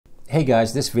Hey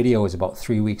guys, this video is about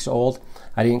 3 weeks old.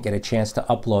 I didn't get a chance to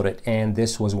upload it, and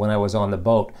this was when I was on the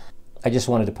boat. I just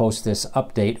wanted to post this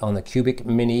update on the Cubic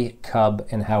Mini Cub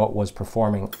and how it was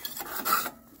performing.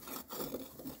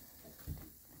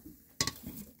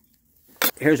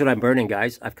 Here's what I'm burning,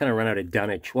 guys. I've kind of run out of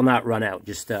dunnage. Well, not run out,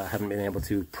 just haven't been able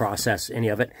to process any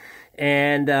of it.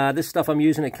 And this stuff I'm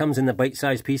using, it comes in the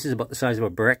bite-sized pieces, about the size of a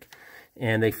brick.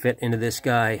 And they fit into this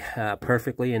guy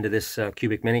perfectly, into this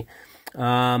Cubic Mini.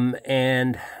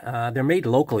 They're made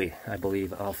locally, I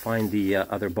believe. I'll find the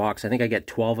other box. I think I get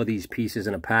 12 of these pieces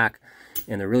in a pack,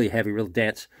 and they're really heavy, real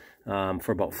dense,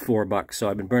 for about $4. So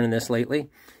I've been burning this lately,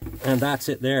 and that's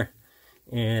it there.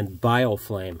 And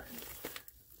BIOFLAME.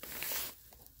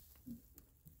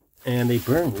 And they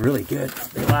burn really good.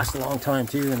 They last a long time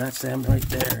too, and that's them right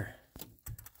there.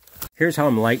 Here's how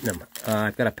I'm lighting them.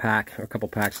 I've got a pack, or a couple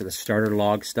packs of the starter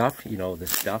log stuff, you know,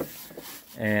 this stuff.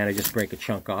 And I just break a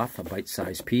chunk off, a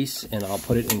bite-sized piece, and I'll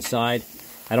put it inside.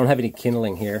 I don't have any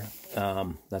kindling here.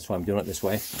 That's why I'm doing it this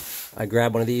way. I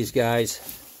grab one of these guys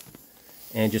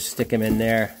and just stick them in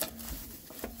there.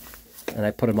 And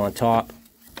I put them on top.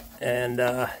 And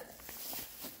let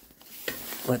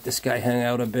this guy hang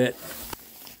out a bit.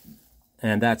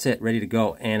 And that's it, ready to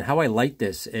go. And how I light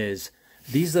this is,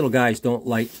 these little guys don't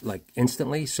light like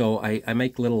instantly, so I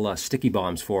make little sticky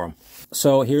bombs for them.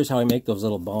 So here's how I make those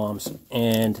little bombs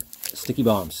and sticky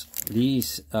bombs.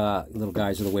 These little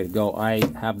guys are the way to go. I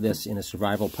have this in a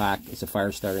survival pack. It's a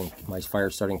my fire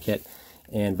starting kit,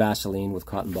 and Vaseline with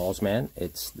cotton balls, man.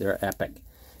 They're epic.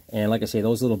 And like I say,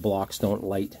 those little blocks don't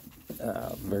light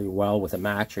very well with a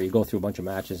match, or you go through a bunch of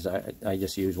matches. I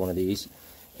just use one of these.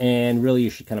 And really, you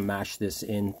should kind of mash this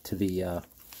into the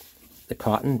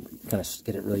cotton, kind of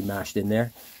get it really mashed in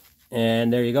there.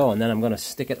 And there you go. And then I'm going to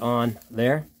stick it on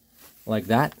there like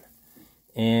that.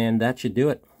 And that should do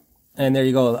it. And there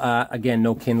you go. Again,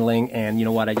 no kindling. And you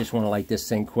know what? I just want to light this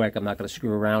thing quick. I'm not going to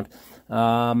screw around.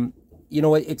 You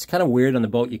know, it's kind of weird on the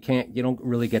boat. You don't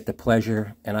really get the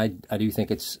pleasure. And I do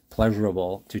think it's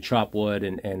pleasurable to chop wood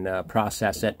and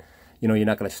process it. You know, you're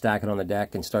not going to stack it on the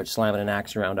deck and start slamming an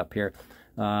axe around up here.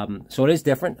 So it is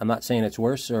different. I'm not saying it's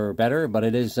worse or better, but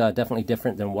it is definitely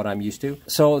different than what I'm used to.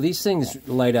 So these things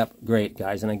light up great,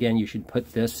 guys. And again, you should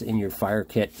put this in your fire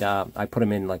kit. I put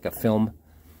them in like a film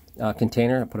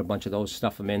container. I put a bunch of those,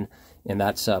 stuff them in, and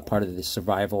that's part of the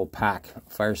survival pack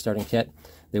fire starting kit.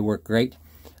 They work great.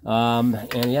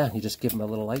 And yeah, you just give them a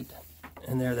little light,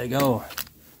 and there they go.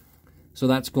 So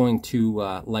that's going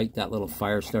to light that little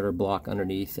fire starter block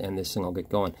underneath, and this thing will get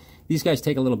going. These guys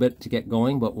take a little bit to get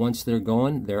going, but once they're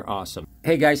going, they're awesome.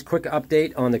 Hey guys, quick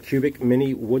update on the Cubic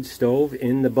Mini wood stove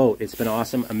in the boat. It's been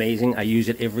awesome, amazing. I use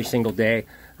it every single day,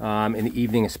 in the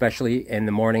evening especially, in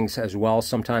the mornings as well.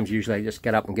 Sometimes, usually I just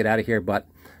get up and get out of here, but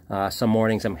some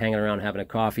mornings I'm hanging around having a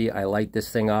coffee. I light this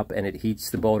thing up, and it heats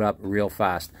the boat up real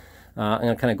fast. I'm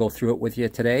going to kind of go through it with you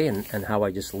today and how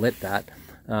I just lit that.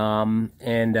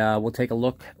 We'll take a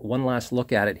look, one last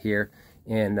look at it here,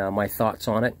 and my thoughts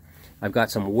on it. I've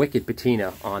got some wicked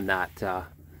patina on that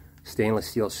stainless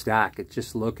steel stack. It's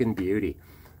just looking beauty.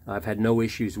 I've had no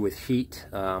issues with heat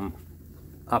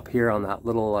up here on that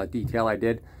little detail I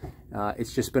did.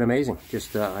 It's just been amazing.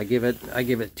 Just I give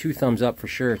it 2 thumbs up for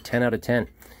sure, 10 out of 10.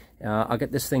 I'll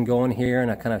get this thing going here, and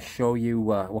I'll kind of show you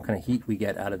what kind of heat we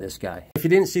get out of this guy. If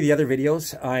you didn't see the other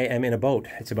videos, I am in a boat.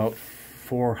 It's about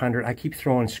 400. I keep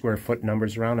throwing square foot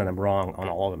numbers around, and I'm wrong on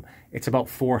all of them. It's about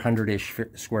 400-ish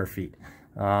square feet.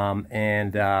 There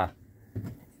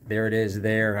it is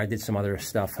there. I did some other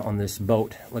stuff on this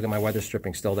boat. Look at my weather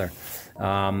stripping still there.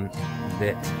 I'll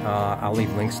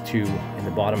leave links to in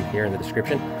the bottom here in the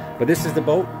description. But this is the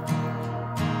boat.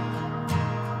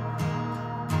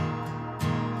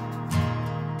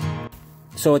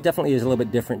 So it definitely is a little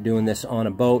bit different doing this on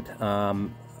a boat.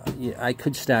 I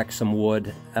could stack some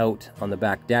wood out on the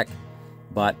back deck,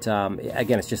 but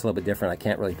again, it's just a little bit different. I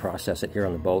can't really process it here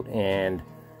on the boat, and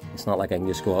it's not like I can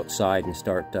just go outside and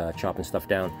start chopping stuff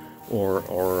down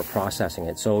or processing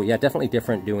it. So yeah, definitely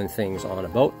different doing things on a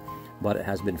boat, but it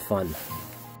has been fun.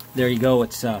 There you go,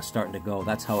 it's starting to go.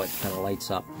 That's how it kind of lights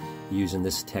up using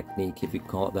this technique, if you can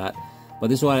call it that. But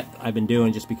this is what I've been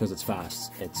doing just because it's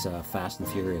fast. It's fast and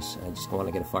furious. I just want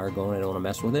to get a fire going. I don't want to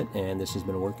mess with it, and this has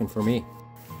been working for me.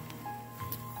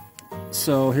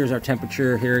 So here's our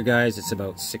temperature here, guys. It's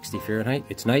about 60 Fahrenheit.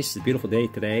 It's nice. It's a beautiful day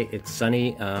today. It's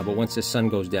sunny, but once the sun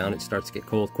goes down, it starts to get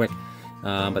cold quick.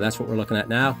 But that's what we're looking at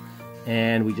now.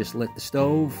 And we just lit the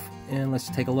stove, and let's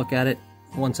take a look at it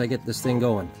once I get this thing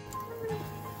going.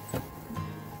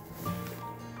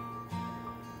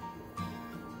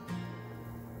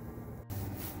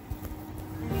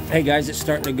 Hey guys, it's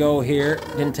starting to go here.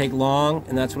 Didn't take long,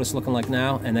 and that's what it's looking like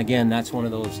now. And again, that's one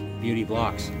of those beauty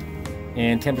blocks.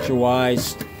 And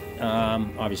temperature-wise,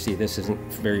 obviously this isn't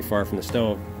very far from the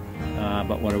stove,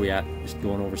 but what are we at? Just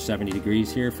going over 70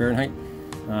 degrees here, Fahrenheit.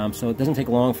 So it doesn't take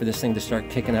long for this thing to start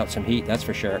kicking out some heat, that's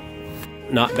for sure.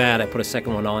 Not bad. I put a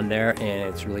second one on there, and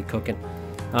it's really cooking.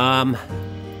 I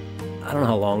don't know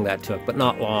how long that took, but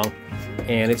not long.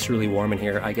 And it's really warm in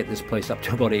here. I get this place up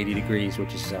to about 80 degrees,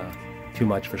 which is too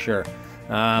much for sure.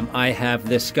 I have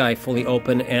this guy fully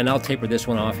open, and I'll taper this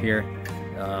one off here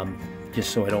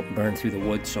just so I don't burn through the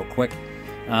wood so quick.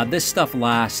 This stuff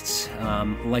lasts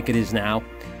like it is now.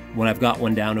 When I've got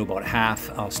one down to about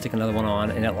half, I'll stick another one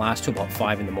on, and it lasts to about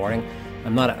 5 in the morning.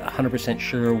 I'm not 100%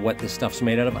 sure what this stuff's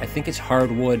made out of. I think it's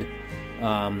hardwood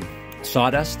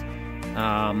sawdust,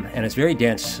 and it's very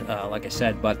dense, like I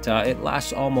said, but it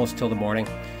lasts almost till the morning.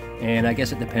 And I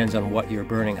guess it depends on what you're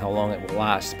burning, how long it will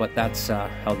last, but that's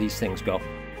how these things go.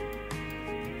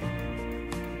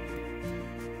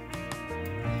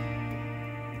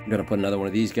 I'm gonna put another one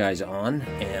of these guys on,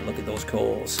 and look at those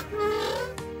coals.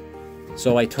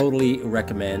 So I totally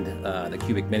recommend the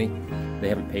Cubic Mini. They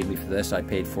haven't paid me for this. I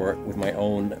paid for it with my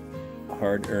own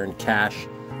hard-earned cash,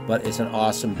 but it's an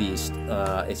awesome beast.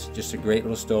 It's just a great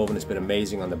little stove, and it's been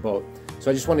amazing on the boat. So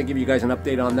I just want to give you guys an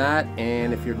update on that,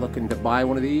 and if you're looking to buy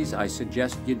one of these, I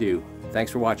suggest you do.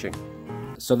 Thanks for watching.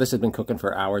 So this has been cooking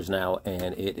for hours now,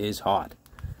 and it is hot.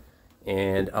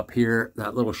 And up here,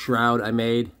 that little shroud I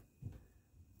made,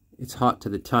 it's hot to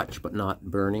the touch, but not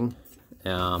burning.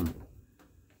 And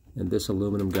this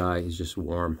aluminum guy is just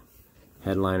warm.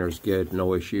 Headliner is good,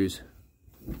 no issues.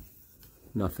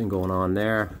 Nothing going on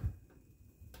there.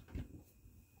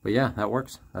 But yeah, that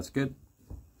works. That's good.